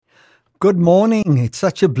Good morning. It's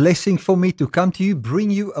such a blessing for me to come to you,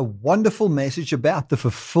 bring you a wonderful message about the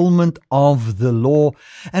fulfillment of the law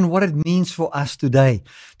and what it means for us today.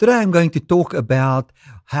 Today I'm going to talk about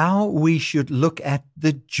how we should look at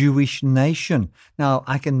the Jewish nation. Now,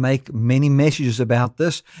 I can make many messages about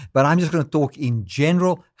this, but I'm just going to talk in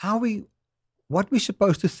general what we're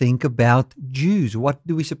supposed to think about Jews. What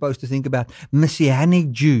do we supposed to think about Messianic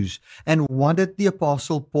Jews? And what did the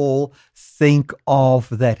Apostle Paul think of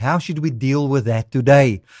that? How should we deal with that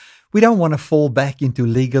today? We don't want to fall back into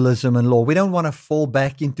legalism and law. We don't want to fall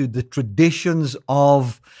back into the traditions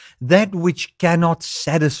of that which cannot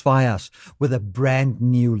satisfy us with a brand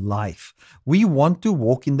new life. We want to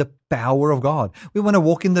walk in the power of God. We want to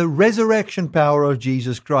walk in the resurrection power of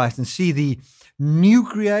Jesus Christ and see the new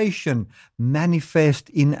creation manifest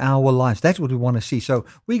in our lives. That's what we want to see. So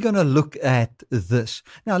we're going to look at this.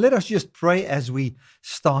 Now, let us just pray as we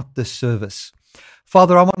start the service.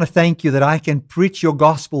 Father, I want to thank you that I can preach your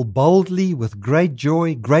gospel boldly with great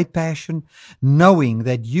joy, great passion, knowing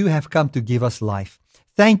that you have come to give us life.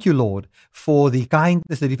 Thank you, Lord, for the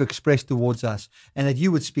kindness that you've expressed towards us and that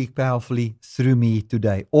you would speak powerfully through me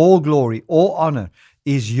today. All glory, all honor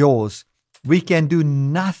is yours. We can do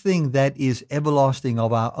nothing that is everlasting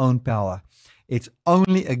of our own power. It's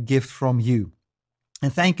only a gift from you.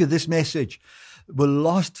 And thank you, this message will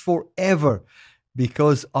last forever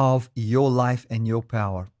because of your life and your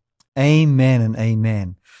power. Amen and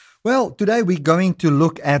amen. Well, today we're going to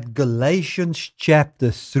look at Galatians chapter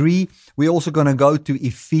 3. We're also going to go to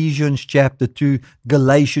Ephesians chapter 2,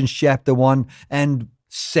 Galatians chapter 1, and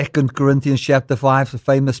 2 Corinthians chapter 5, the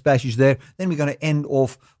famous passage there. Then we're going to end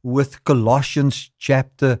off with Colossians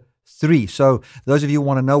chapter 3. So those of you who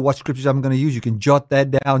want to know what scriptures I'm going to use, you can jot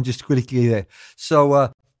that down just quickly there.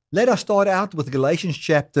 So let us start out with Galatians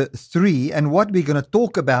chapter 3. And what we're going to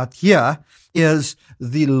talk about here is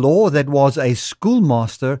the law that was a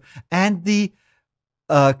schoolmaster and the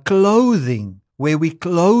clothing, where we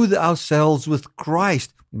clothe ourselves with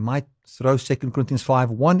Christ. We might throw 2 Corinthians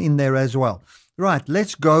 5:1 in there as well. Right,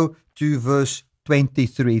 let's go to verse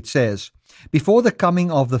 23. It says, "Before the coming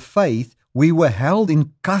of the faith, we were held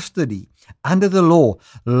in custody under the law,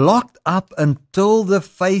 locked up until the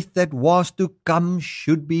faith that was to come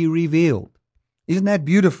should be revealed." Isn't that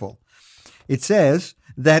beautiful? It says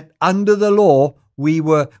that under the law, we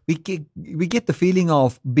get the feeling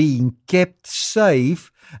of being kept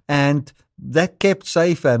safe, and that kept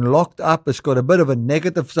safe and locked up has got a bit of a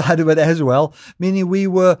negative side of it as well, meaning we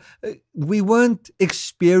weren't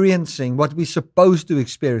experiencing what we're supposed to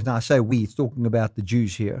experience. Now I say we, it's talking about the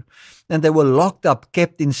Jews here. And they were locked up,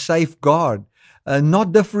 kept in safeguard,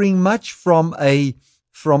 not differing much from a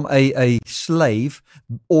slave,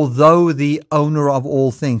 although the owner of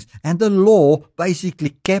all things. And the law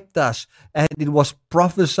basically kept us, and it was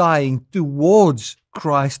prophesying towards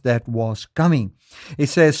Christ that was coming. It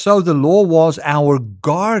says, "So the law was our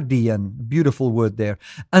guardian," beautiful word there,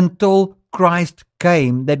 "until Christ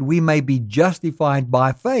came, that we may be justified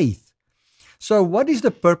by faith." So what is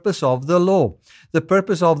the purpose of the law? The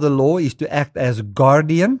purpose of the law is to act as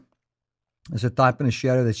guardian. There's a type and a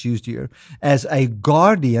shadow that's used here. As a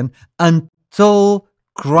guardian until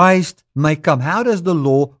Christ may come. How does the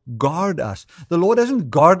law guard us? The law doesn't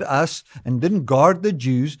guard us and didn't guard the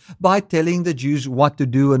Jews by telling the Jews what to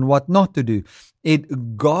do and what not to do.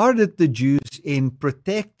 It guarded the Jews in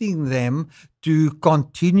protecting them to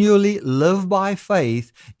continually live by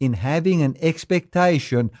faith in having an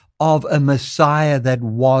expectation of a Messiah that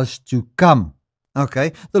was to come.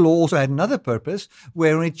 Okay, the law also had another purpose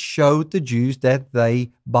where it showed the Jews that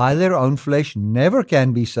they, by their own flesh, never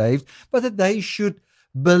can be saved, but that they should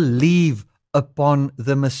believe upon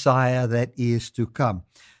the Messiah that is to come.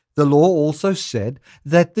 The law also said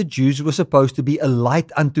that the Jews were supposed to be a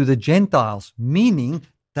light unto the Gentiles, meaning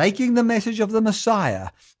taking the message of the Messiah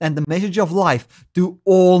and the message of life to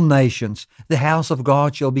all nations. The house of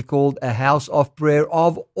God shall be called a house of prayer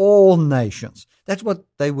of all nations. That's what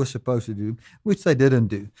they were supposed to do, which they didn't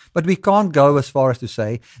do. But we can't go as far as to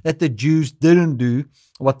say that the Jews didn't do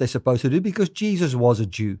what they're supposed to do, because Jesus was a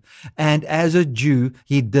Jew. And as a Jew,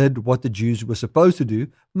 he did what the Jews were supposed to do,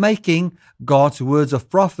 making God's words of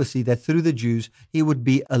prophecy that through the Jews, he would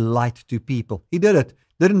be a light to people. He did it.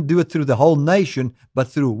 Didn't do it through the whole nation,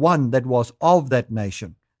 but through one that was of that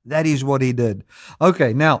nation. That is what he did.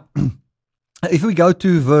 Okay, now, if we go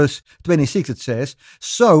to verse 26, it says,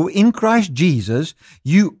 "So in Christ Jesus,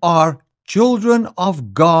 you are children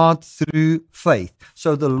of God through faith."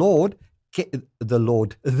 So the law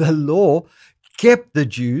kept the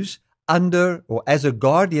Jews under, or as a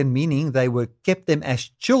guardian, meaning they were kept them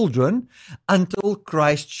as children until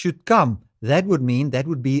Christ should come. that would mean that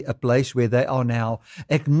would be a place where they are now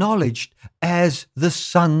acknowledged as the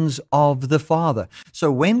sons of the Father.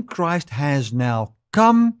 So when Christ has now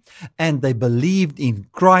come and they believed in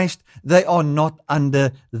Christ, they are not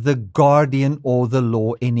under the guardian or the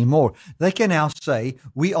law anymore. They can now say,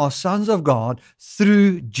 we are sons of God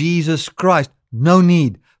through Jesus Christ. No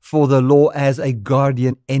need for the law as a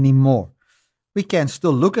guardian anymore. We can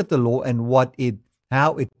still look at the law and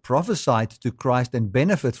how it prophesied to Christ and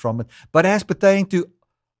benefit from it. But as pertaining to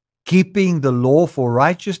keeping the law for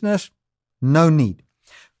righteousness, no need.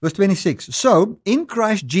 Verse 26, so in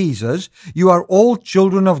Christ Jesus, you are all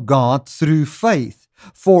children of God through faith.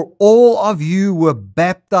 For all of you were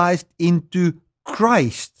baptized into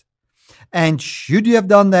Christ. And should you have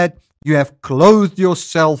done that, you have clothed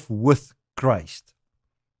yourself with Christ.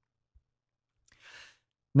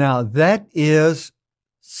 Now that is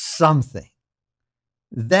something.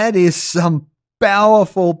 That is some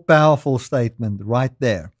powerful, powerful statement right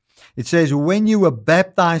there. It says, when you were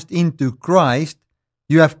baptized into Christ,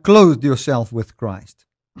 you have clothed yourself with Christ.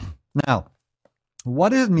 Now, what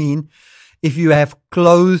does it mean if you have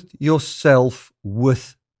clothed yourself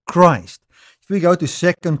with Christ? If we go to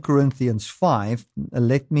 2 Corinthians 5,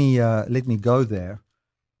 let me go there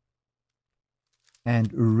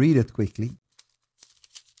and read it quickly.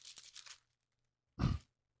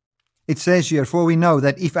 It says here, for we know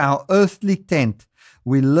that if our earthly tent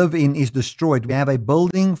we live in is destroyed, we have a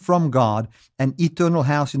building from God, an eternal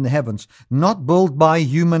house in the heavens, not built by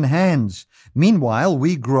human hands. Meanwhile,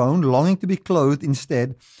 we groan, longing to be clothed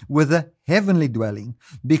instead with a heavenly dwelling,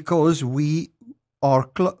 because when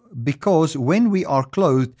we are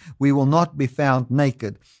clothed, we will not be found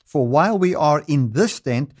naked. For while we are in this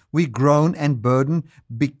tent, we groan and burden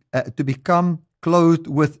to become clothed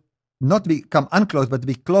with, not to become unclothed, but to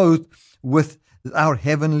be clothed with our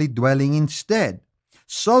heavenly dwelling instead,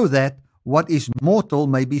 so that what is mortal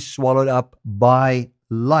may be swallowed up by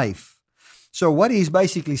life. So what he's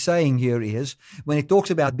basically saying here is, when he talks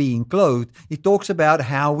about being clothed, he talks about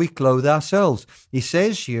how we clothe ourselves. He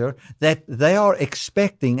says here that they are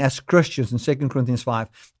expecting, as Christians in 2 Corinthians 5,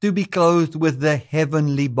 to be clothed with the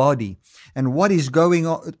heavenly body. And what's going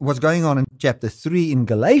on in chapter 3 in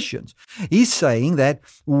Galatians, he's saying that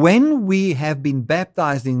when we have been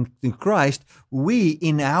baptized into Christ, we,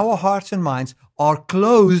 in our hearts and minds, are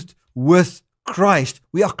clothed with Christ.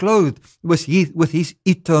 We are clothed with his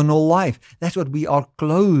eternal life. That's what we are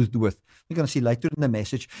clothed with. We're going to see later in the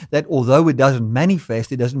message that although it doesn't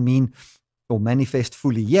manifest, it doesn't mean, or manifest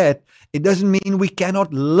fully yet, it doesn't mean we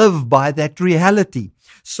cannot live by that reality.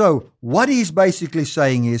 So what he's basically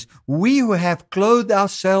saying is, we who have clothed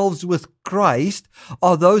ourselves with Christ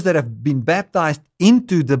are those that have been baptized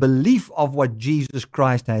into the belief of what Jesus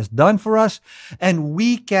Christ has done for us, and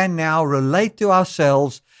we can now relate to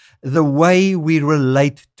ourselves the way we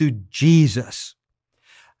relate to Jesus.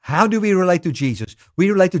 How do we relate to Jesus?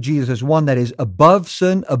 We relate to Jesus as one that is above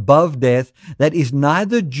sin, above death, that is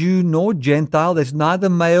neither Jew nor Gentile, that's neither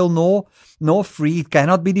male nor free. It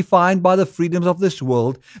cannot be defined by the freedoms of this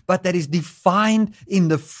world, but that is defined in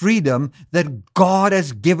the freedom that God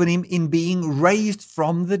has given him in being raised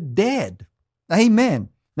from the dead. Amen.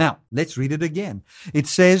 Now, let's read it again. It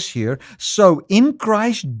says here, so in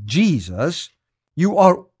Christ Jesus, you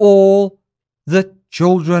are all the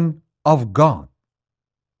children of God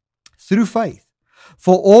through faith.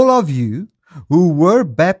 For all of you who were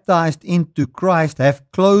baptized into Christ have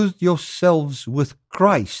clothed yourselves with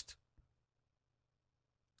Christ.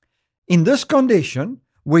 In this condition,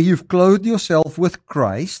 where you've clothed yourself with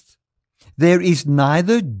Christ, there is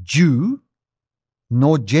neither Jew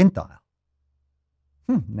nor Gentile.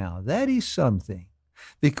 Now that is something,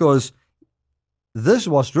 because this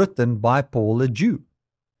was written by Paul, a Jew,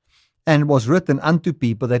 and was written unto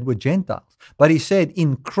people that were Gentiles. But he said,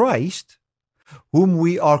 in Christ, whom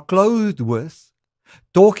we are clothed with,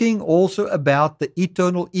 talking also about the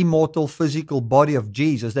eternal, immortal, physical body of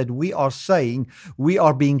Jesus that we are saying we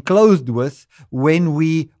are being clothed with when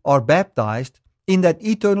we are baptized. In that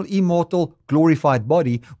eternal, immortal, glorified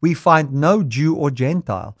body, we find no Jew or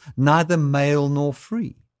Gentile, neither male nor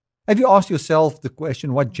free. Have you asked yourself the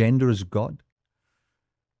question, what gender is God?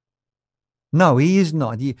 No, he is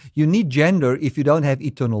not. You need gender if you don't have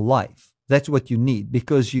eternal life. That's what you need,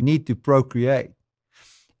 because you need to procreate.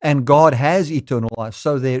 And God has eternal life,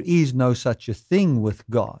 so there is no such a thing with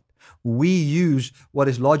God. We use what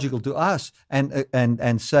is logical to us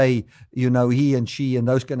and say, he and she and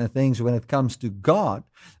those kind of things when it comes to God.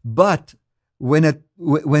 But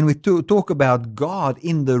when we talk about God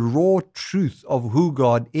in the raw truth of who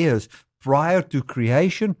God is prior to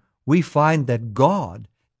creation, we find that God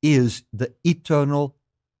is the eternal,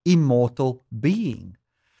 immortal being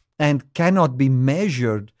and cannot be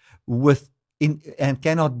measured and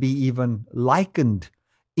cannot be even likened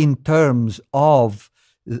in terms of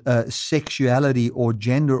sexuality or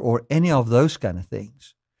gender or any of those kind of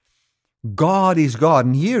things. God is God.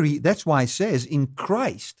 And here, that's why it says in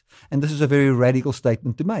Christ, and this is a very radical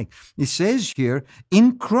statement to make. It says here,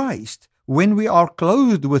 in Christ, when we are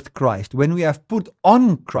clothed with Christ, when we have put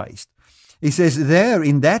on Christ, he says there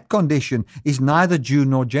in that condition is neither Jew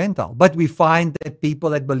nor Gentile. But we find that people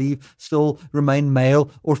that believe still remain male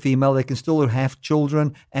or female. They can still have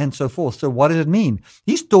children and so forth. So what does it mean?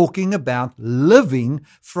 He's talking about living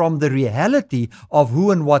from the reality of who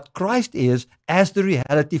and what Christ is as the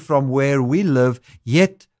reality from where we live,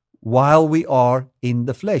 yet while we are in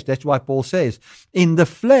the flesh. That's why Paul says, in the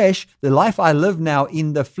flesh, the life I live now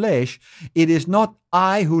in the flesh, it is not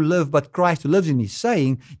I who live, but Christ who lives in me.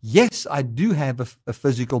 Saying, yes, I do have a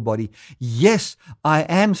physical body. Yes, I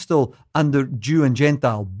am still under Jew and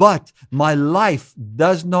Gentile, but my life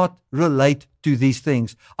does not relate to these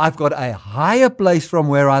things. I've got a higher place from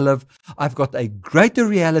where I live. I've got a greater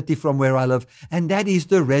reality from where I live, and that is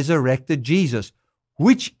the resurrected Jesus,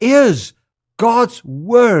 which is God's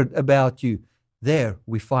word about you. There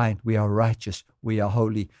we find we are righteous, we are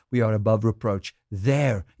holy, we are above reproach.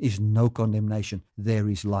 There is no condemnation, there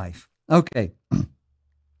is life. Okay.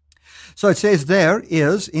 So it says there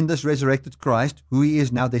is in this resurrected Christ, who he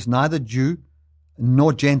is now, there's neither Jew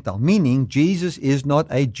nor Gentile, meaning Jesus is not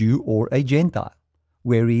a Jew or a Gentile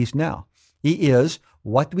where he is now. He is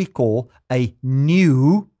what we call a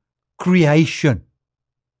new creation.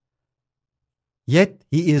 Yet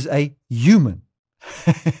he is a human.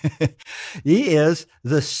 He is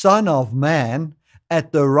the Son of Man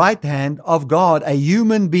at the right hand of God, a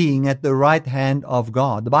human being at the right hand of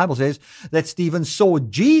God. The Bible says that Stephen saw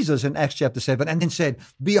Jesus in Acts chapter 7 and then said,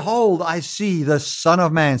 behold, I see the Son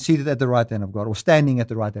of Man seated at the right hand of God, or standing at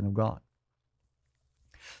the right hand of God.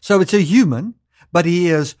 So it's a human, but he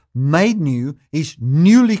is made new. He's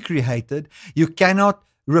newly created. You cannot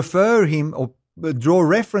refer him or draw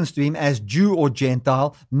reference to him as Jew or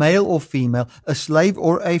Gentile, male or female, a slave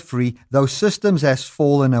or a free. Those systems has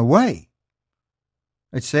fallen away.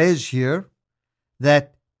 It says here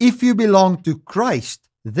that if you belong to Christ,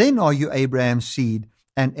 then are you Abraham's seed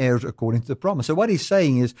and heirs according to the promise. So what he's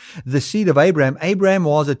saying is the seed of Abraham. Abraham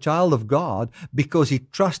was a child of God because he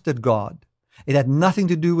trusted God. It had nothing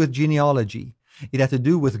to do with genealogy. It had to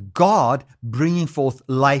do with God bringing forth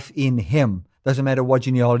life in him. Doesn't matter what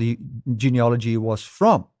genealogy he was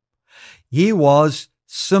from. He was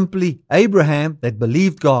simply Abraham that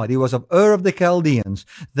believed God. He was of Ur of the Chaldeans.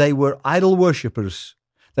 They were idol worshippers.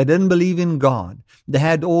 They didn't believe in God. They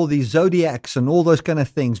had all these zodiacs and all those kind of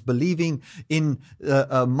things, believing in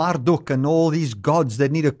Marduk and all these gods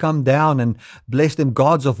that need to come down and bless them,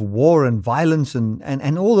 gods of war and violence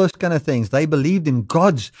and all those kind of things. They believed in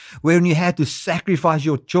gods wherein you had to sacrifice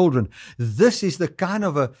your children. This is the kind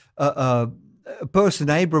of a person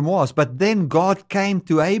Abram was. But then God came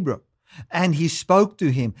to Abram and he spoke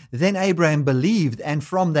to him. Then Abraham believed, and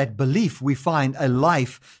from that belief we find a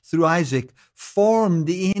life through Isaac formed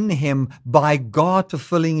in him by God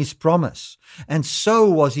fulfilling his promise. And so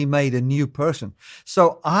was he made a new person.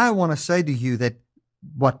 So I want to say to you that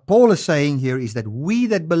what Paul is saying here is that we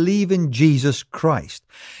that believe in Jesus Christ,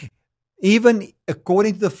 even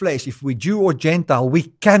according to the flesh, if we're Jew or Gentile, we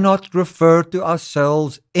cannot refer to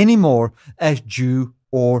ourselves anymore as Jew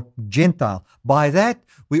or Gentile. By that,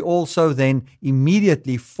 we also then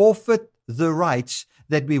immediately forfeit the rights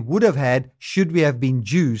that we would have had should we have been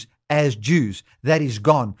Jews as Jews. That is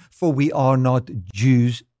gone, for we are not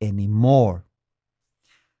Jews anymore.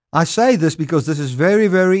 I say this because this is very,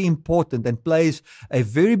 very important and plays a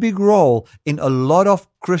very big role in a lot of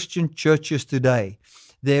Christian churches today.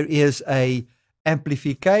 There is a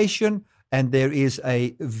amplification and there is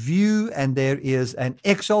a view and there is an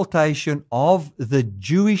exaltation of the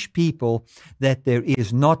Jewish people that there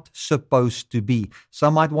is not supposed to be.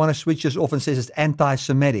 Some might want to switch this off and say it's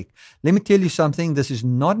anti-Semitic. Let me tell you something. This is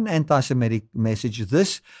not an anti-Semitic message.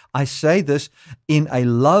 I say this in a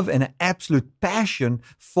love and an absolute passion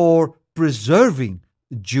for preserving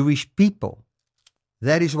Jewish people.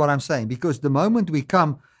 That is what I'm saying. Because the moment we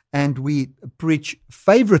come and we preach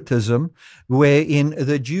favoritism, wherein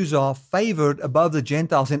the Jews are favored above the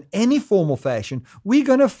Gentiles in any form or fashion, we're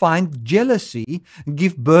going to find jealousy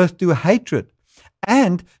give birth to hatred.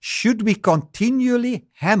 And should we continually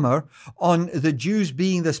hammer on the Jews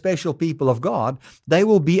being the special people of God, they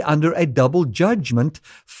will be under a double judgment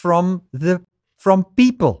from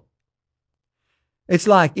people. It's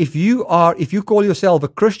like if you call yourself a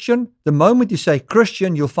Christian, the moment you say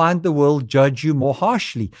Christian, you'll find the world judge you more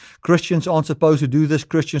harshly. Christians aren't supposed to do this,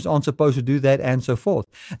 Christians aren't supposed to do that, and so forth.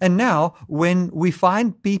 And now, when we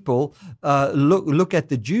find people look at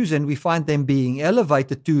the Jews and we find them being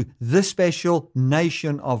elevated to this special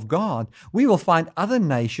nation of God, we will find other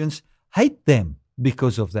nations hate them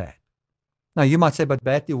because of that. Now, you might say, but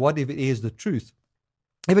Bertie, what if it is the truth?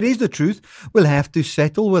 If it is the truth, we'll have to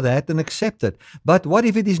settle with that and accept it. But what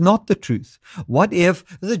if it is not the truth? What if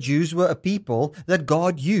the Jews were a people that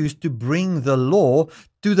God used to bring the law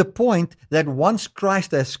to the point that once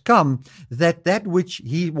Christ has come, that which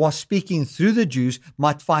he was speaking through the Jews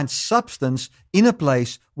might find substance in a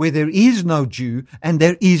place where there is no Jew and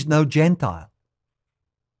there is no Gentile?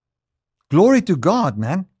 Glory to God,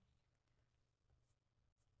 man.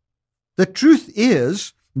 The truth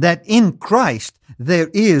is that in Christ there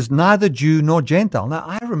is neither Jew nor Gentile. Now,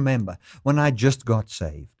 I remember when I just got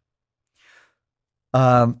saved,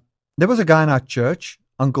 there was a guy in our church,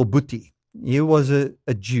 Uncle Butti. He was a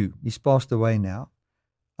Jew. He's passed away now.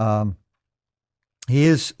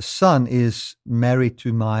 His son is married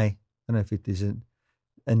to my, I don't know if it is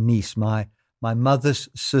a niece, my mother's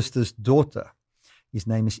sister's daughter. His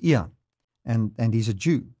name is Ian, and he's a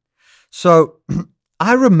Jew. So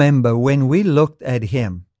I remember when we looked at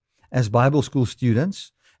him as Bible school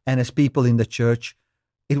students and as people in the church,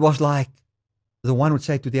 it was like the one would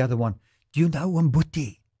say to the other one, do you know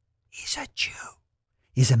Mbuti? He's a Jew.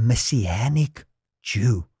 He's a Messianic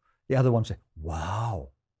Jew. The other one said, wow,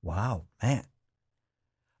 man.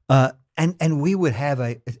 And we would have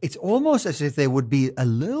it's almost as if there would be a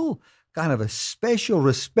little kind of a special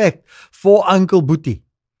respect for Uncle Buti,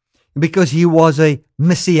 because he was a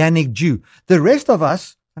Messianic Jew. The rest of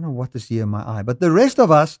us, I don't know what is here in my eye, but the rest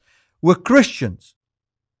of us were Christians.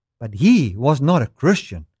 But he was not a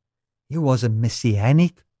Christian. He was a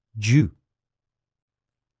Messianic Jew.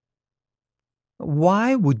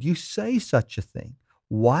 Why would you say such a thing?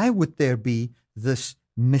 Why would there be this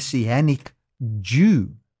Messianic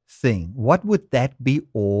Jew thing? What would that be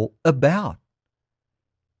all about?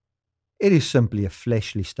 It is simply a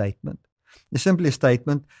fleshly statement. It's simply a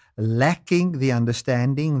statement lacking the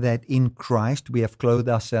understanding that in Christ we have clothed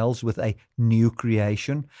ourselves with a new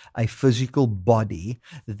creation, a physical body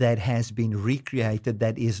that has been recreated,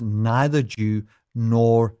 that is neither Jew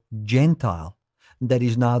nor Gentile, that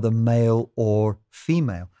is neither male or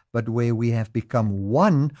female, but where we have become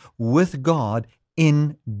one with God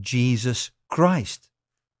in Jesus Christ.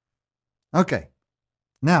 Okay,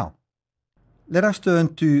 now, let us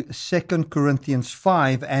turn to 2 Corinthians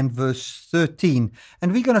 5 and verse 13.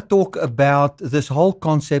 And we're going to talk about this whole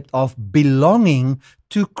concept of belonging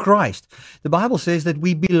to Christ. The Bible says that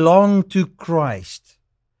we belong to Christ.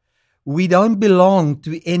 We don't belong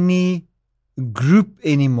to any group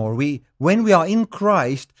anymore. When we are in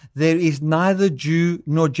Christ, there is neither Jew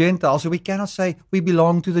nor Gentile. So we cannot say we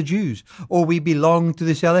belong to the Jews, or we belong to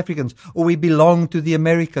the South Africans, or we belong to the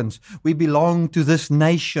Americans. We belong to this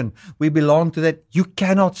nation. We belong to that. You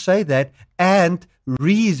cannot say that and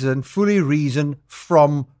fully reason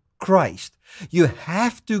from Christ. You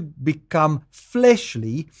have to become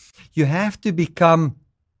fleshly. You have to become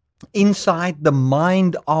inside the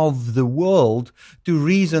mind of the world to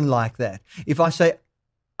reason like that. If I say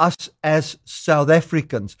us as South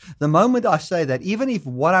Africans, the moment I say that, even if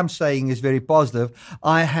what I'm saying is very positive,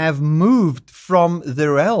 I have moved from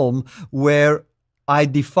the realm where I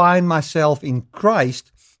define myself in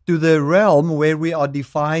Christ to the realm where we are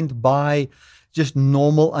defined by just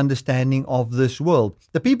normal understanding of this world.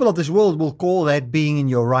 The people of this world will call that being in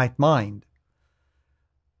your right mind.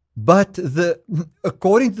 But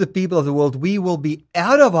according to the people of the world, we will be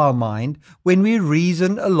out of our mind when we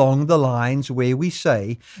reason along the lines where we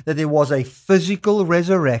say that there was a physical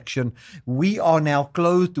resurrection. We are now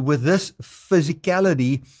clothed with this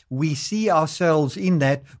physicality. We see ourselves in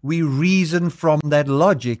that. We reason from that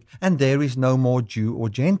logic, and there is no more Jew or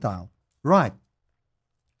Gentile. Right.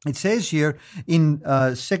 It says here in 2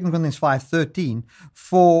 Corinthians 5:13,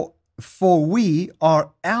 for we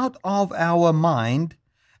are out of our mind,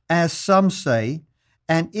 as some say,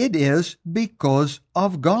 and it is because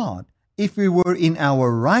of God. If we were in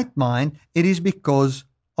our right mind, it is because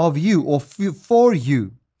of you, or for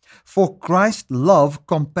you. For Christ's love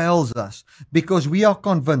compels us, because we are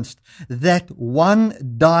convinced that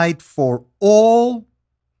one died for all,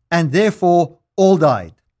 and therefore all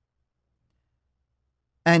died.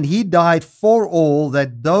 And he died for all,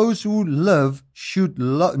 that those who live should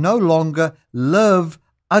no longer live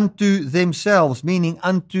unto themselves, meaning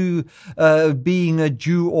unto being a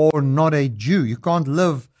Jew or not a Jew. You can't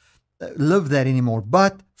live live that anymore,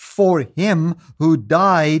 but for him who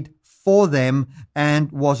died for them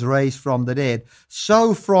and was raised from the dead.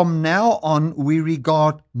 So from now on, we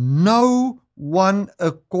regard no one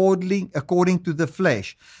according to the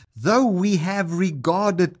flesh. Though we have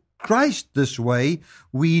regarded Christ this way,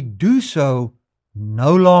 we do so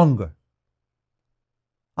no longer.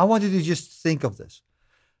 I want you to just think of this.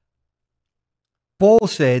 Paul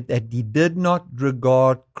said that he did not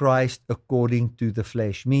regard Christ according to the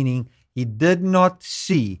flesh, meaning he did not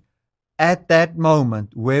see at that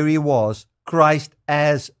moment where he was Christ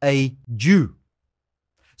as a Jew.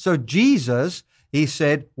 So Jesus, he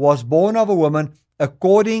said, was born of a woman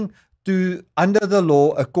under the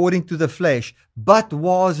law, according to the flesh, but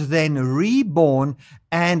was then reborn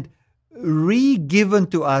and re-given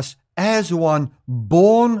to us as one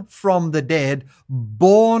born from the dead,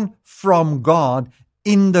 born from God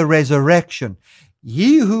in the resurrection.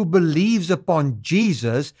 He who believes upon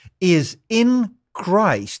Jesus is in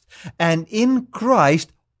Christ, and in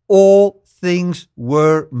Christ all things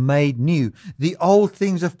were made new. The old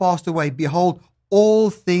things have passed away. Behold, all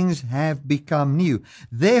things have become new.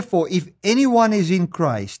 Therefore, if anyone is in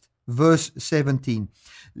Christ, verse 17,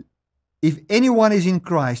 if anyone is in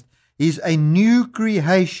Christ, is a new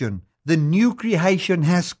creation. The new creation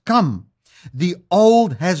has come. The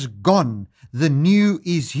old has gone. The new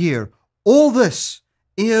is here. All this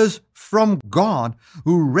is from God,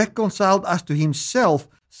 who reconciled us to himself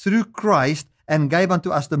through Christ and gave unto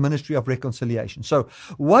us the ministry of reconciliation. So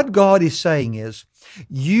what God is saying is,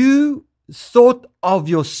 you thought of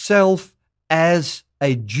yourself as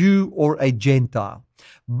a Jew or a Gentile.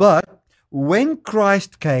 But when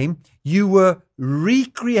Christ came, you were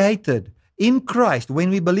recreated in Christ. When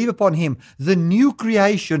we believe upon him, the new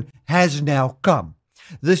creation has now come.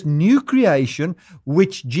 This new creation,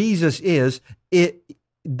 which Jesus is, it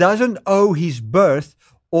doesn't owe his birth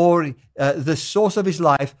or the source of his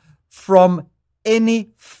life from any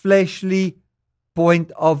fleshly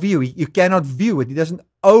point of view. You cannot view it. He doesn't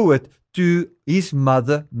owe it to his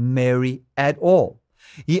mother Mary at all.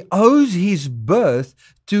 He owes his birth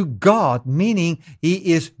to God, meaning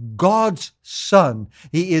he is God's son.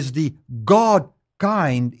 He is the God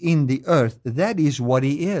kind in the earth. That is what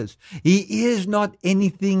he is. He is not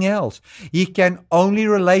anything else. He can only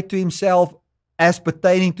relate to himself as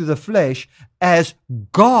pertaining to the flesh as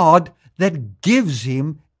God that gives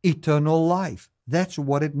him eternal life. That's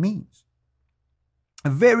what it means. A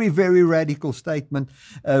very, very radical statement,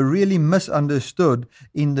 really misunderstood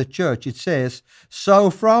in the church. It says, so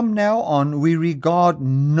from now on we regard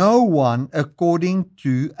no one according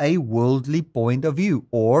to a worldly point of view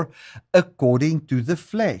or according to the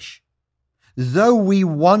flesh. Though we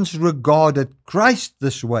once regarded Christ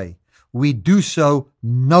this way, we do so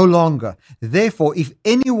no longer. Therefore, if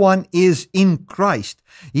anyone is in Christ,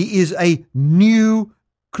 he is a new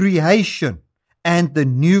creation. And the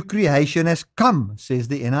new creation has come, says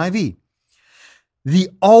the NIV. The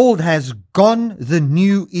old has gone, the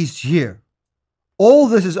new is here. All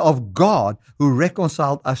this is of God who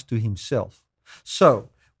reconciled us to himself. So,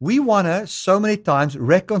 we want to so many times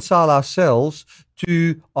reconcile ourselves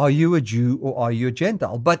to, are you a Jew or are you a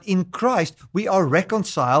Gentile? But in Christ, we are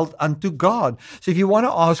reconciled unto God. So if you want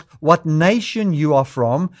to ask what nation you are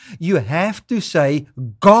from, you have to say,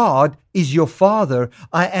 God is your father.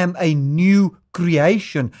 I am a new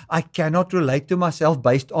creation. I cannot relate to myself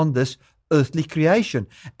based on this earthly creation.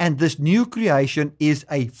 And this new creation is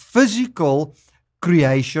a physical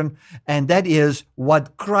creation, and that is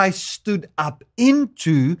what Christ stood up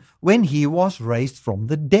into when he was raised from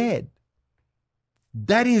the dead.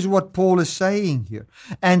 That is what Paul is saying here.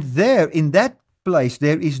 And there, in that place,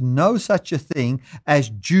 there is no such a thing as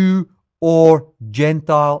Jew or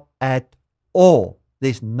Gentile at all.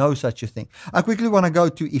 There's no such a thing. I quickly want to go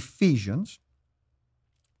to Ephesians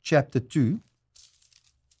chapter 2.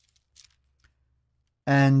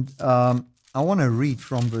 And I want to read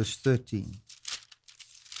from verse 13.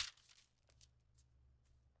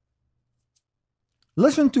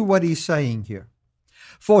 Listen to what he's saying here.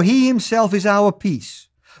 For he himself is our peace,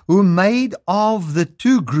 who made of the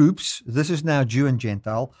two groups, this is now Jew and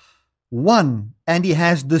Gentile, one, and he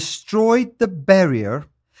has destroyed the barrier,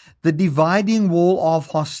 the dividing wall of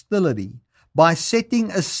hostility, by setting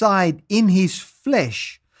aside in his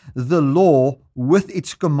flesh the law with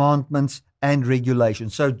its commandments and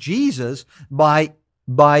regulations. So Jesus,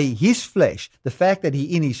 by his flesh, the fact that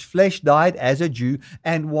he in his flesh died as a Jew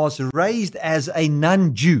and was raised as a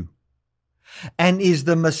non-Jew, and is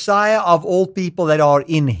the Messiah of all people that are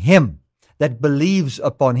in him, that believes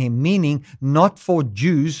upon him, meaning not for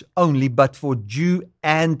Jews only, but for Jew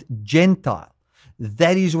and Gentile.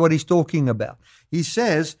 that is what he's talking about. He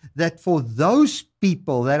says that for those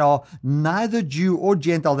people that are neither Jew or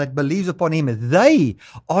Gentile that believes upon him, they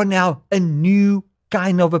are now a new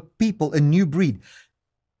kind of a people, a new breed.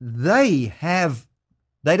 They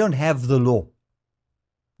don't have the law.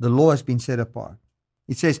 The law has been set apart.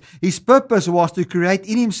 It says his purpose was to create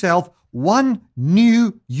in himself one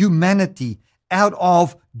new humanity out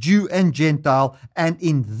of Jew and Gentile, and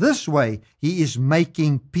in this way he is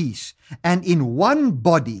making peace. And in one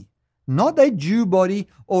body, not a Jew body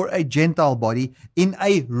or a Gentile body, in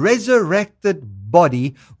a resurrected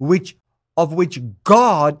body, of which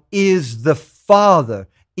God is the Father.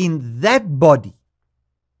 In that body,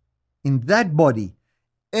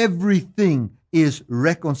 everything is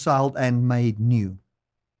reconciled and made new.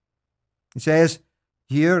 It says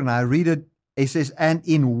here, and I read it, it says, and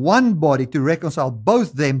in one body to reconcile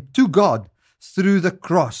both them to God through the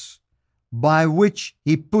cross, by which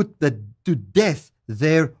he put to death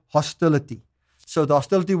their hostility. So the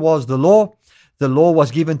hostility was the law. The law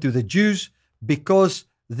was given to the Jews because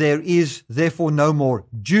there is therefore no more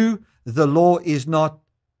Jew. The law is not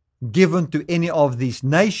given to any of these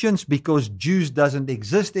nations because Jews doesn't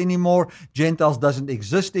exist anymore. Gentiles doesn't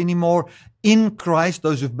exist anymore. In Christ,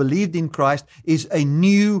 those who've believed in Christ is a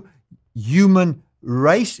new human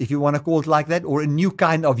race, if you want to call it like that, or a new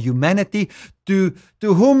kind of humanity to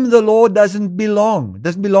whom the law doesn't belong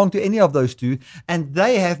to any of those two, and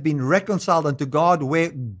they have been reconciled unto God, where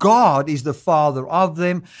God is the Father of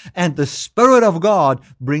them, and the Spirit of God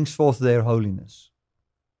brings forth their holiness.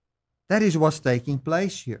 That is what's taking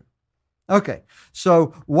place here. Okay,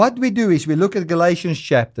 so what we do is we look at Galatians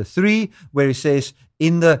chapter 3, where it says,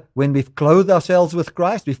 when we've clothed ourselves with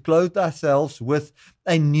Christ, we've clothed ourselves with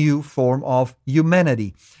a new form of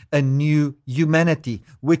humanity, a new humanity,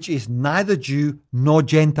 which is neither Jew nor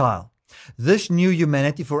Gentile. This new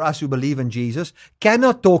humanity, for us who believe in Jesus,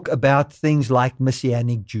 cannot talk about things like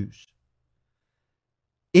Messianic Jews.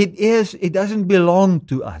 It doesn't belong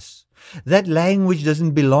to us. That language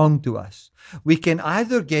doesn't belong to us. We can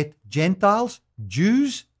either get Gentiles,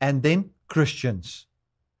 Jews, and then Christians.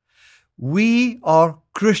 We are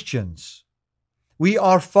Christians. We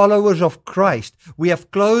are followers of Christ. We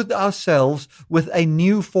have clothed ourselves with a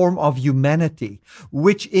new form of humanity,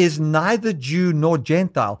 which is neither Jew nor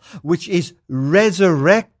Gentile, which is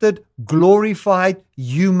resurrected, glorified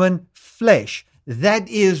human flesh. That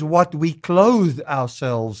is what we clothe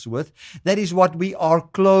ourselves with. That is what we are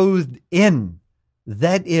clothed in.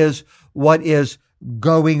 That is what is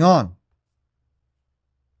going on.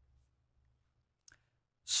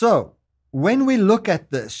 So, when we look at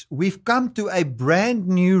this, we've come to a brand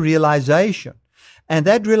new realization. And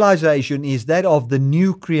that realization is that of the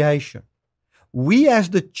new creation. We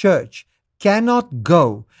as the church cannot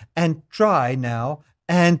go and try now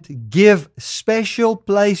and give special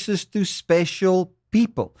places to special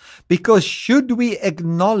people. Because should we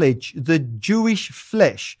acknowledge the Jewish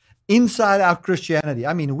flesh inside our Christianity,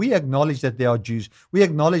 I mean, we acknowledge that there are Jews. We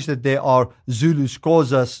acknowledge that there are Zulus,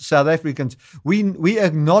 Xhosas, South Africans. We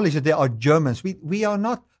acknowledge that there are Germans. We are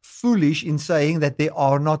not foolish in saying that there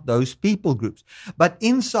are not those people groups. But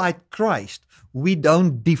inside Christ, we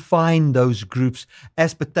don't define those groups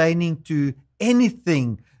as pertaining to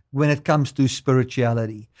anything when it comes to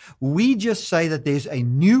spirituality. We just say that there's a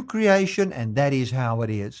new creation, and that is how it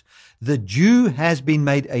is. The Jew has been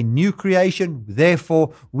made a new creation,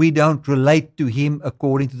 therefore we don't relate to him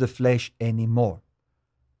according to the flesh anymore.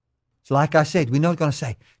 So like I said, we're not going to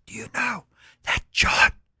say, do you know that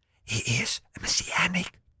John, he is a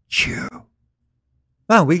Messianic Jew?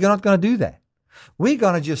 No, we're not going to do that. We're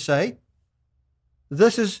going to just say,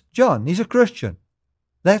 this is John, he's a Christian.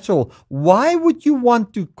 That's all. Why would you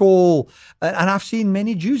want to call, and I've seen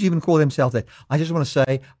many Jews even call themselves that. I just want to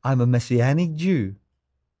say, I'm a Messianic Jew.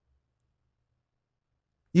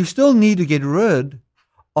 You still need to get rid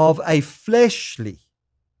of a fleshly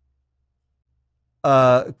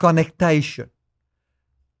connectation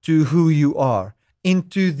to who you are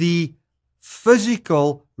into the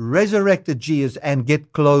physical resurrected Jesus and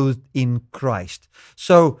get clothed in Christ.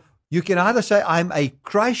 So you can either say, I'm a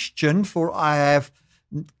Christian, for I have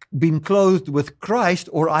been clothed with Christ,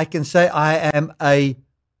 or I can say I am a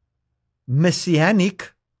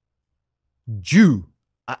Messianic Jew.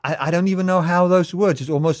 I don't even know how those words, it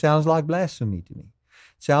almost sounds like blasphemy to me.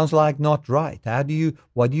 Sounds like not right.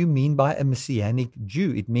 What do you mean by a Messianic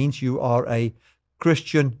Jew? It means you are a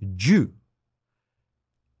Christian Jew.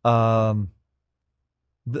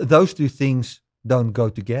 Those two things don't go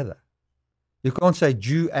together. You can't say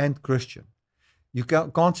Jew and Christian. You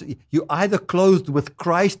can't. You either clothed with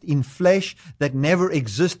Christ in flesh that never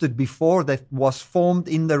existed before, that was formed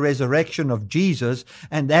in the resurrection of Jesus,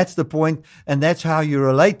 and that's the point, and that's how you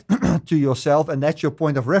relate to yourself, and that's your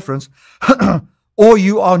point of reference, or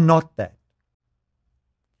you are not that.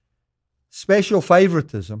 Special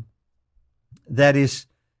favoritism that is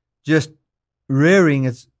just rearing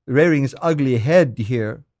its ugly head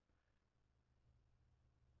here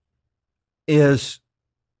is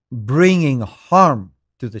bringing harm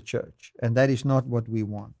to the church, and that is not what we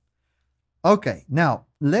want. Okay, now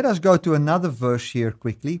let us go to another verse here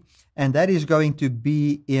quickly, and that is going to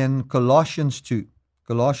be in Colossians 2.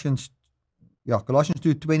 Colossians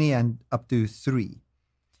 2:20 and up to 3.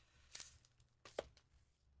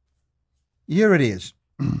 Here it is.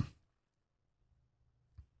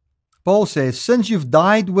 Paul says, since you've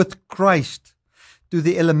died with Christ to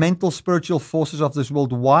the elemental spiritual forces of this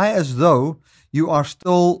world, why, as though you are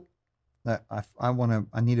still,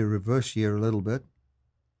 I need to reverse here a little bit.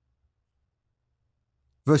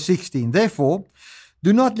 Verse 16, therefore,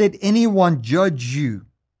 do not let anyone judge you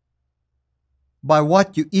by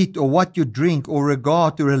what you eat or what you drink or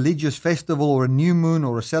regard to a religious festival or a new moon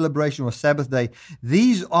or a celebration or a Sabbath day.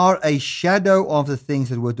 These are a shadow of the things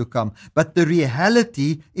that were to come, but the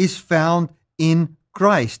reality is found in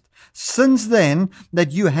Christ. Since then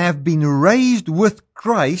that you have been raised with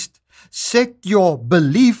Christ, set your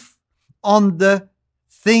belief on the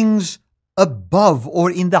things above, or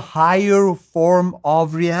in the higher form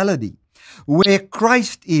of reality, where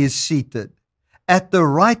Christ is seated at the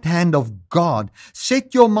right hand of God.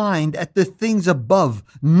 Set your mind at the things above,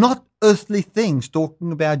 not earthly things,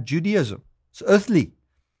 talking about Judaism. It's earthly.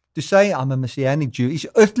 To say I'm a Messianic Jew is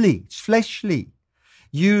earthly, it's fleshly.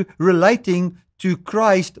 You relating to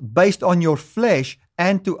Christ based on your flesh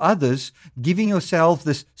and to others, giving yourself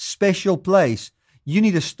this special place. You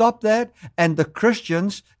need to stop that, and the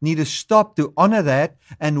Christians need to stop to honor that,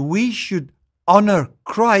 and we should honor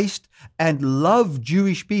Christ and love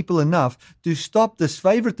Jewish people enough to stop this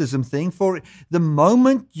favoritism thing. For the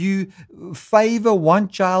moment you favor one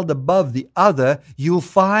child above the other, you'll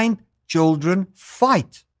find children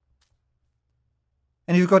fight.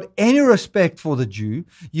 And if you've got any respect for the Jew,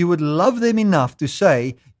 you would love them enough to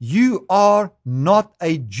say, you are not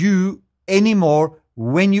a Jew anymore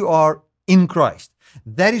when you are in Christ.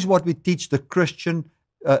 That is what we teach the Christians,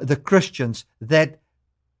 that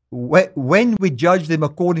when we judge them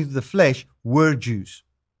according to the flesh, we're Jews.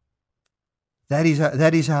 That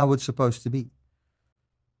is how it's supposed to be.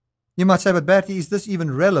 You might say, but Bertie, is this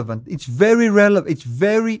even relevant? It's very relevant. It's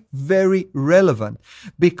very, very relevant,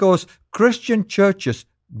 because Christian churches,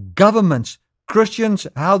 governments, Christians,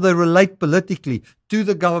 how they relate politically to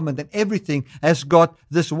the government and everything has got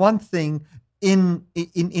this one thing in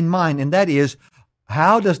mind, and that is,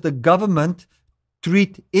 how does the government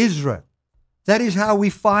treat Israel? That is how we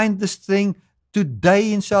find this thing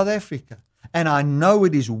today in South Africa. And I know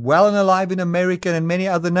it is well and alive in America and many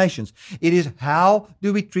other nations. It is, how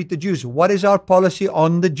do we treat the Jews? What is our policy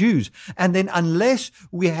on the Jews? And then unless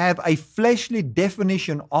we have a fleshly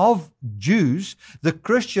definition of Jews, the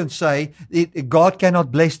Christians say God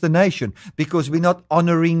cannot bless the nation because we're not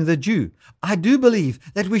honoring the Jew. I do believe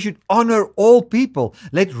that we should honor all people.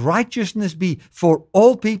 Let righteousness be for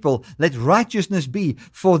all people. Let righteousness be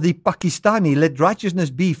for the Pakistani. Let righteousness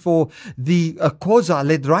be for the Koza.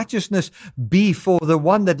 Let righteousness be for the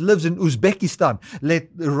one that lives in Uzbekistan. Let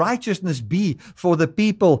righteousness be for the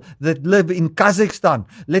people that live in Kazakhstan.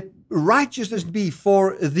 Let righteousness be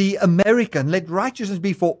for the American. Let righteousness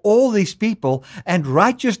be for all these people. And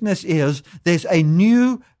righteousness is, there's a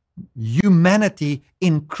new humanity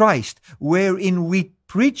in Christ, wherein we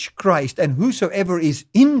preach Christ, and whosoever is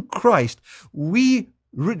in Christ, we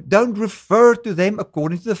don't refer to them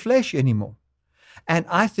according to the flesh anymore. And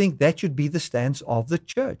I think that should be the stance of the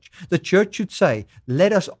church. The church should say,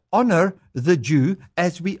 let us honor the Jew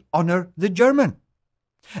as we honor the German.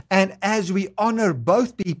 And as we honor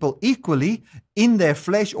both people equally in their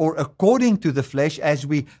flesh, or according to the flesh, as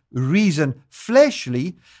we reason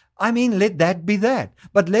fleshly, let that be that.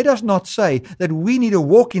 But let us not say that we need to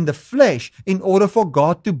walk in the flesh in order for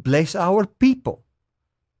God to bless our people.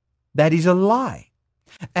 That is a lie.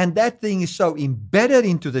 And that thing is so embedded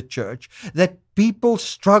into the church that people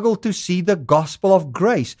struggle to see the gospel of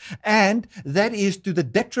grace. And that is to the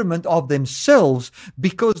detriment of themselves,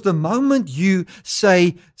 because the moment you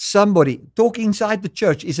say somebody, talk inside the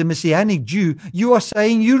church, is a Messianic Jew, you are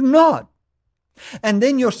saying you're not. And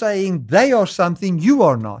then you're saying they are something you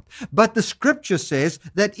are not. But the scripture says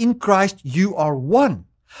that in Christ you are one.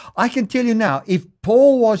 I can tell you now, if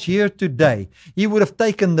Paul was here today, he would have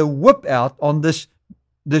taken the whip out on this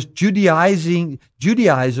this Judaizers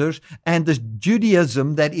and this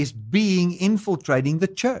Judaism that is infiltrating the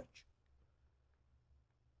church.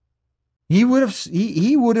 He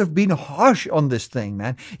would have been harsh on this thing,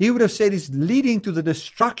 man. He would have said it's leading to the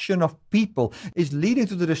destruction of people. It's leading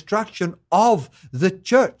to the destruction of the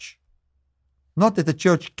church. Not that the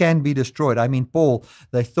church can be destroyed. I mean, Paul,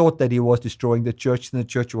 they thought that he was destroying the church and the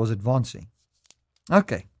church was advancing.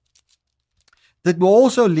 Okay. That will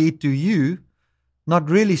also lead to you not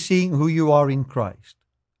really seeing who you are in Christ.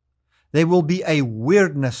 There will be a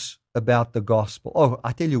weirdness about the gospel. Oh,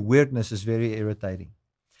 I tell you, weirdness is very irritating.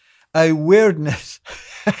 A weirdness.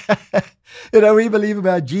 We believe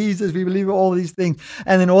about Jesus, we believe all these things,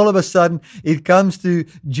 and then all of a sudden it comes to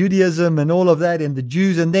Judaism and all of that and the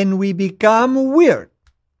Jews, and then we become weird.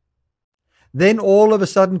 Then all of a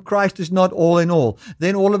sudden Christ is not all in all.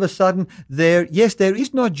 Then all of a sudden there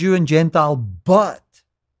is not Jew and Gentile,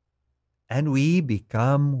 and we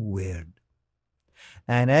become weird.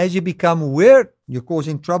 And as you become weird, you're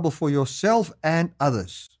causing trouble for yourself and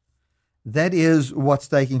others. That is what's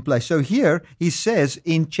taking place. So here he says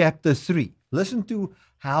in chapter 3, listen to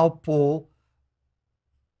how Paul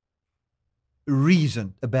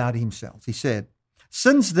reasoned about himself. He said,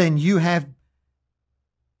 "Since then you have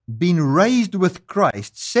been raised with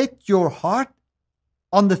Christ, set your heart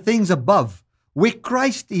on the things above, where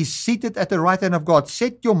Christ is seated at the right hand of God.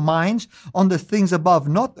 Set your minds on the things above,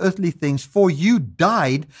 not earthly things, for you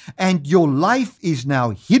died, and your life is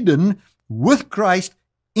now hidden with Christ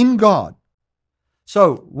in God."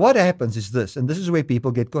 So what happens is this, and this is where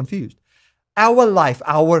people get confused. Our life,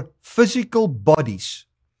 our physical bodies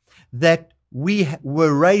that we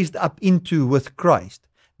were raised up into with Christ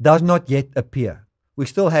does not yet appear. We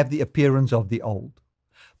still have the appearance of the old.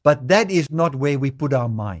 But that is not where we put our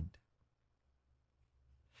mind.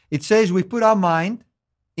 It says we put our mind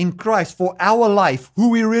in Christ, for our life,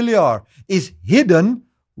 who we really are, is hidden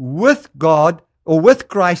with God or with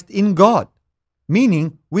Christ in God.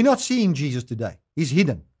 Meaning, we're not seeing Jesus today. He's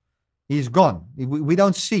hidden. He's gone. We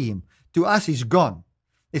don't see him. To us, he's gone.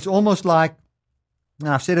 It's almost like, and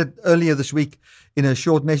I've said it earlier this week in a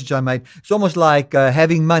short message I made, it's almost like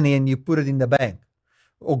having money and you put it in the bank,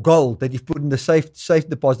 or gold that you've put in the safe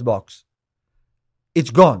deposit box.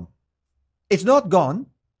 It's gone. It's not gone,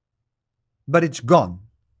 but it's gone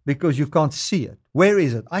because you can't see it. Where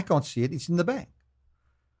is it? I can't see it. It's in the bank.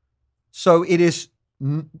 So it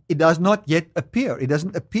does not yet appear. It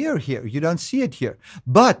doesn't appear here. You don't see it here.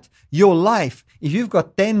 But your life, if you've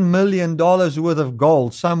got $10 million worth of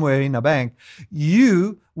gold somewhere in a bank,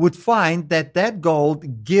 you would find that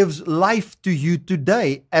gold gives life to you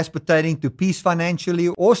today as pertaining to peace financially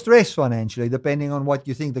or stress financially, depending on what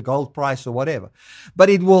you think, the gold price or whatever. But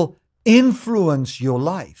it will influence your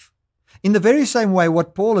life. In the very same way,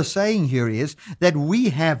 what Paul is saying here is that we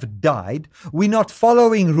have died. We're not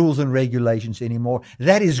following rules and regulations anymore.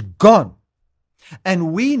 That is gone.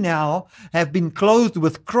 And we now have been clothed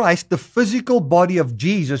with Christ, the physical body of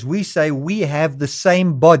Jesus. We say we have the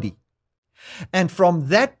same body. And from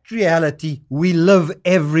that reality, we live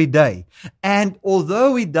every day. And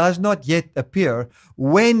although he does not yet appear,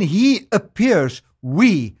 when he appears,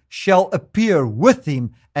 we shall appear with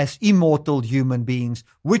him as immortal human beings,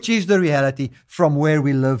 which is the reality from where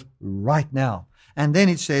we live right now. And then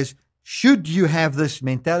it says, should you have this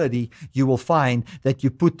mentality, you will find that you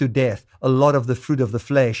put to death a lot of the fruit of the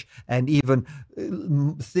flesh, and even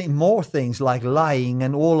more things like lying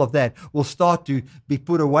and all of that will start to be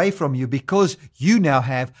put away from you, because you now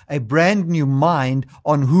have a brand new mind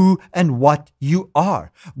on who and what you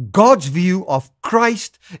are. God's view of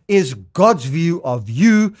Christ is God's view of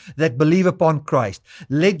you that believe upon Christ.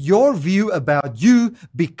 Let your view about you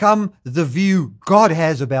become the view God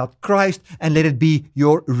has about Christ, and let it be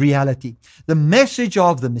your reality. The message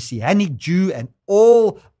of the Messianic Jew and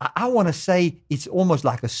all, I want to say it's almost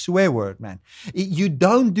like a swear word, man. You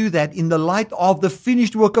don't do that in the light of the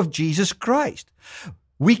finished work of Jesus Christ.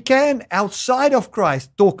 We can, outside of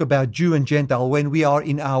Christ, talk about Jew and Gentile when we are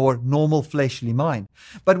in our normal fleshly mind.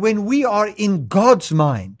 But when we are in God's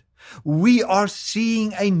mind, we are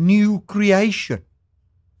seeing a new creation.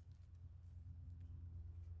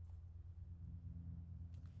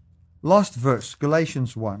 Last verse,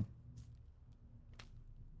 Galatians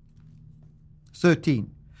 1:13.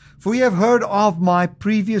 For you have heard of my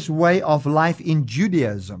previous way of life in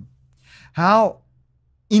Judaism, how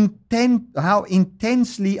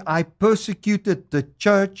intensely I persecuted the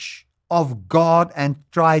church of God and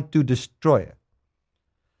tried to destroy it.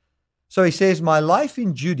 So he says, my life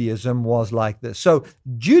in Judaism was like this. So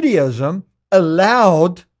Judaism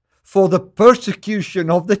allowed for the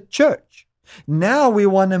persecution of the church. Now we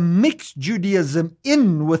want to mix Judaism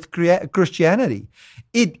in with Christianity.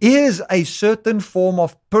 It is a certain form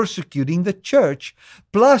of persecuting the church.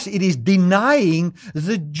 Plus, it is denying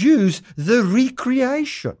the Jews the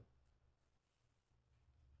recreation.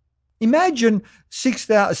 Imagine 6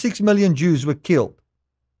 million Jews were killed.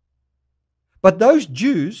 But those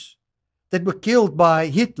Jews that were killed by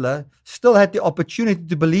Hitler still had the opportunity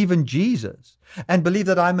to believe in Jesus and believe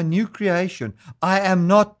that I'm a new creation. I am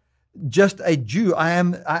not just a Jew. I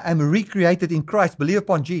am recreated in Christ. Believe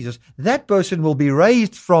upon Jesus. That person will be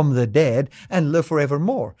raised from the dead and live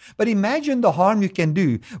forevermore. But imagine the harm you can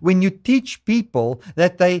do when you teach people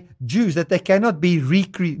that Jews cannot be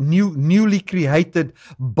newly created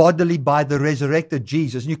bodily by the resurrected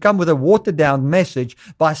Jesus. And you come with a watered down message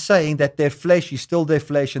by saying that their flesh is still their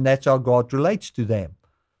flesh and that's how God relates to them.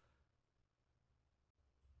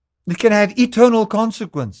 It can have eternal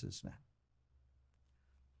consequences, man.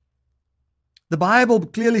 The Bible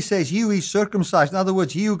clearly says he who is circumcised, in other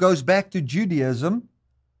words, he who goes back to Judaism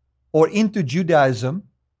or into Judaism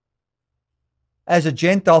as a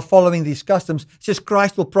Gentile following these customs, says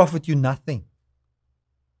Christ will profit you nothing.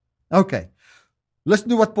 Okay, listen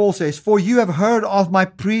to what Paul says. For you have heard of my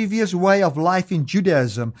previous way of life in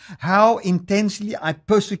Judaism, how intensely I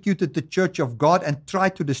persecuted the church of God and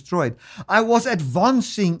tried to destroy it. I was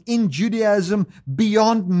advancing in Judaism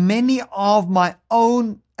beyond many of my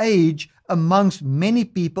own age amongst many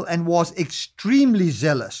people and was extremely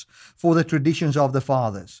zealous for the traditions of the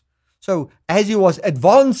fathers. So as he was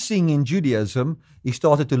advancing in Judaism, he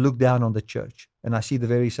started to look down on the church. And I see the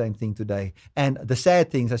very same thing today. And the sad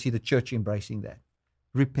thing is I see the church embracing that.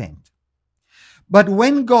 Repent. But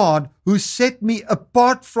when God, who set me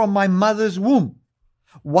apart from my mother's womb,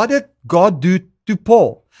 what did God do to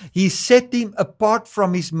Paul? He set him apart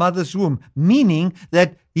from his mother's womb, meaning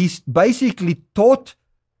that he's basically taught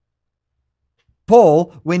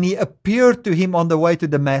Paul when he appeared to him on the way to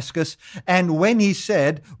Damascus, and when he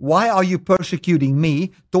said, why are you persecuting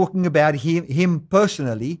me? Talking about him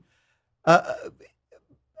personally.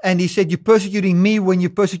 And he said, you're persecuting me when you're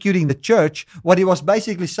persecuting the church. What he was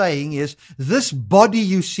basically saying is, this body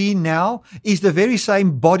you see now is the very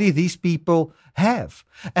same body these people have.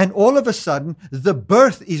 And all of a sudden, the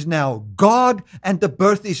birth is now God, and the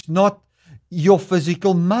birth is not your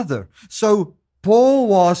physical mother. So Paul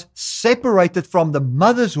was separated from the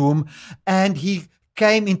mother's womb, and he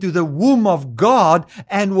came into the womb of God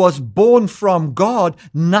and was born from God,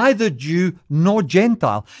 neither Jew nor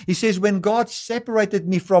Gentile. He says, when God separated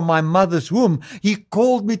me from my mother's womb, he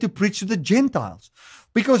called me to preach to the Gentiles.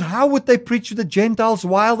 Because how would they preach to the Gentiles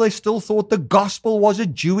while they still thought the gospel was a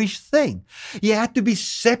Jewish thing? He had to be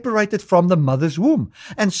separated from the mother's womb.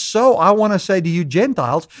 And so I want to say to you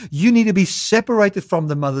Gentiles, you need to be separated from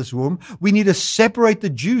the mother's womb. We need to separate the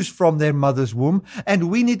Jews from their mother's womb,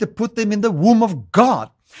 and we need to put them in the womb of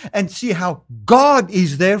God and see how God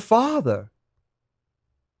is their Father.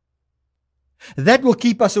 That will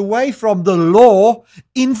keep us away from the law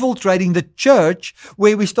infiltrating the church,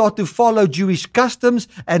 where we start to follow Jewish customs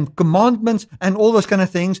and commandments and all those kind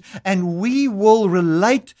of things, and we will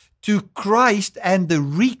relate to Christ and the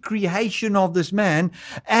recreation of this man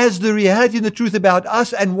as the reality and the truth about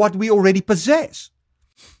us and what we already possess.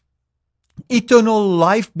 Eternal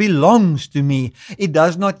life belongs to me. It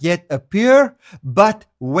does not yet appear, but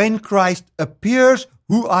when Christ appears,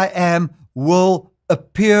 who I am will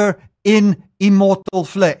appear in immortal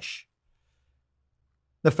flesh.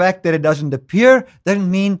 The fact that it doesn't appear doesn't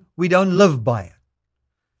mean we don't live by it.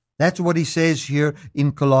 That's what he says here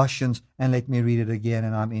in Colossians, and let me read it again,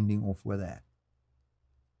 and I'm ending off with that.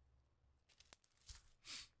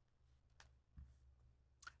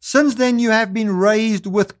 Since then you have been raised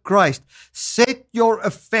with Christ. Set your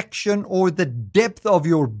affection, or the depth of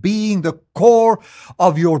your being, the core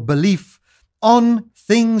of your belief, on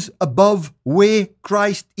things above, where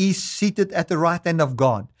Christ is seated at the right hand of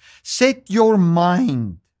God. Set your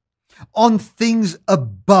mind on things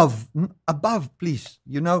above. Above, please.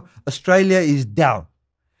 You know, Australia is down.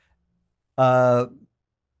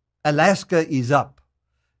 Alaska is up.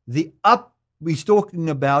 The up he's talking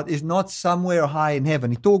about is not somewhere high in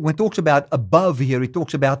heaven. When he talks about above here, he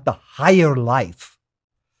talks about the higher life.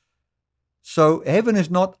 So heaven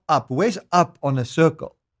is not up. Where's up on a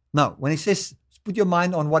circle? No, when he says put your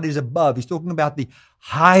mind on what is above, he's talking about the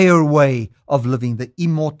higher way of living, the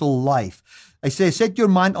immortal life. He says, set your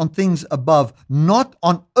mind on things above, not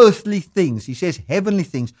on earthly things. He says heavenly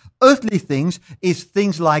things. Earthly things is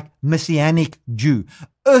things like Messianic Jew.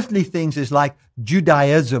 Earthly things is like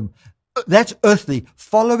Judaism. That's earthly.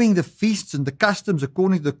 Following the feasts and the customs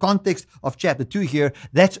according to the context of chapter 2 here,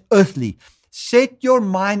 that's earthly. Set your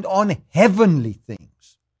mind on heavenly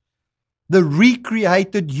things. The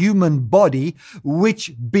recreated human body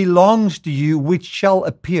which belongs to you, which shall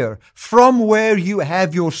appear, from where you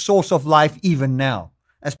have your source of life even now,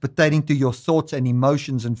 as pertaining to your thoughts and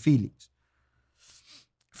emotions and feelings.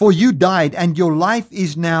 For you died, and your life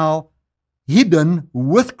is now hidden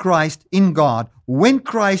with Christ in God. When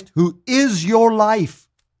Christ, who is your life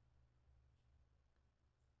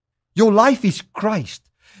is Christ.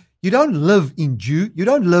 You don't live in Jew, you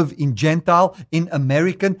don't live in Gentile, in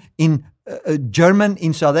American, in German,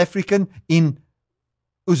 in South African, in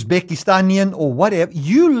Uzbekistanian or whatever.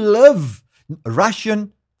 You live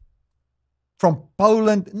Russian, from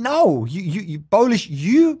Poland. No, you Polish.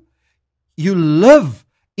 You live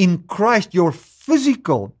in Christ. Your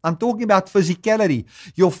physical, I'm talking about physicality.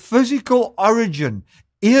 Your physical origin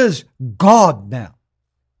is God now.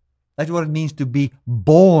 That's what it means to be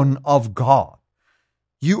born of God.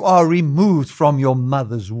 You are removed from your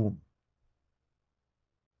mother's womb.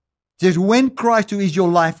 It says, when Christ, who is your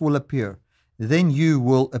life, will appear, then you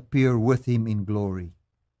will appear with him in glory.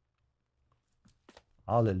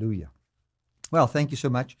 Hallelujah. Well, thank you so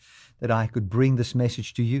much that I could bring this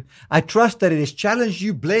message to you. I trust that it has challenged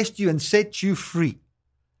you, blessed you, and set you free.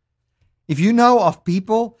 If you know of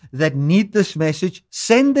people that need this message,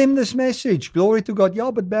 send them this message. Glory to God.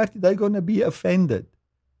 Yeah, but Bertie, they're going to be offended.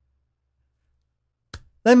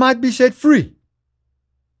 They might be set free.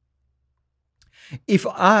 If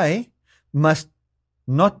I must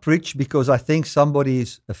not preach because I think somebody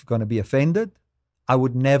is going to be offended, I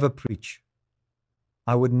would never preach.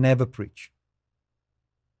 I would never preach.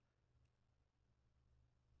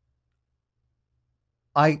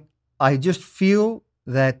 I just feel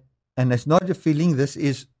that, and it's not a feeling,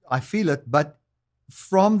 I feel it, but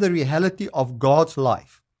from the reality of God's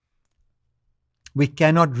life, we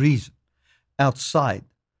cannot reason outside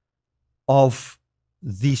of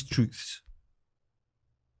these truths.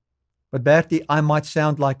 But Bertie, I might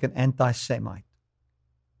sound like an anti-Semite.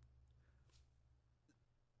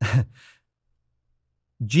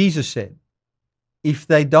 Jesus said, if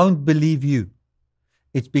they don't believe you,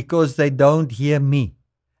 it's because they don't hear me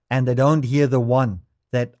and they don't hear the one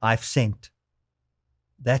that I've sent.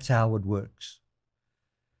 That's how it works.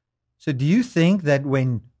 So do you think that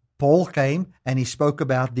when Paul came and he spoke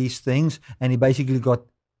about these things and he basically got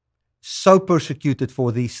so persecuted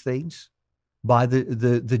for these things by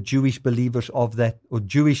the Jewish believers of that, or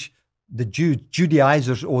Judaizers,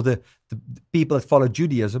 or the people that follow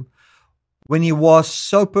Judaism, when he was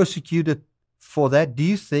so persecuted for that, do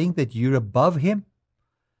you think that you're above him?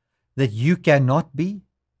 That you cannot be?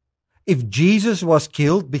 If Jesus was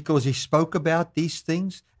killed because he spoke about these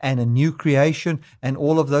things and a new creation and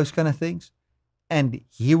all of those kind of things, and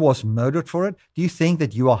he was murdered for it, do you think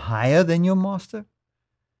that you are higher than your master?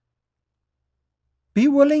 Be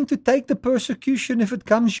willing to take the persecution if it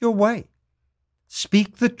comes your way.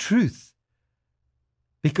 Speak the truth.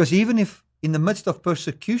 Because even if in the midst of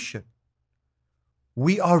persecution,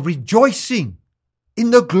 we are rejoicing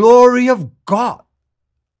in the glory of God.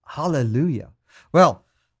 Hallelujah. Well,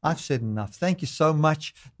 I've said enough. Thank you so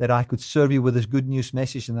much that I could serve you with this good news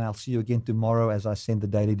message, and I'll see you again tomorrow as I send the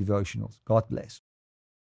daily devotionals. God bless.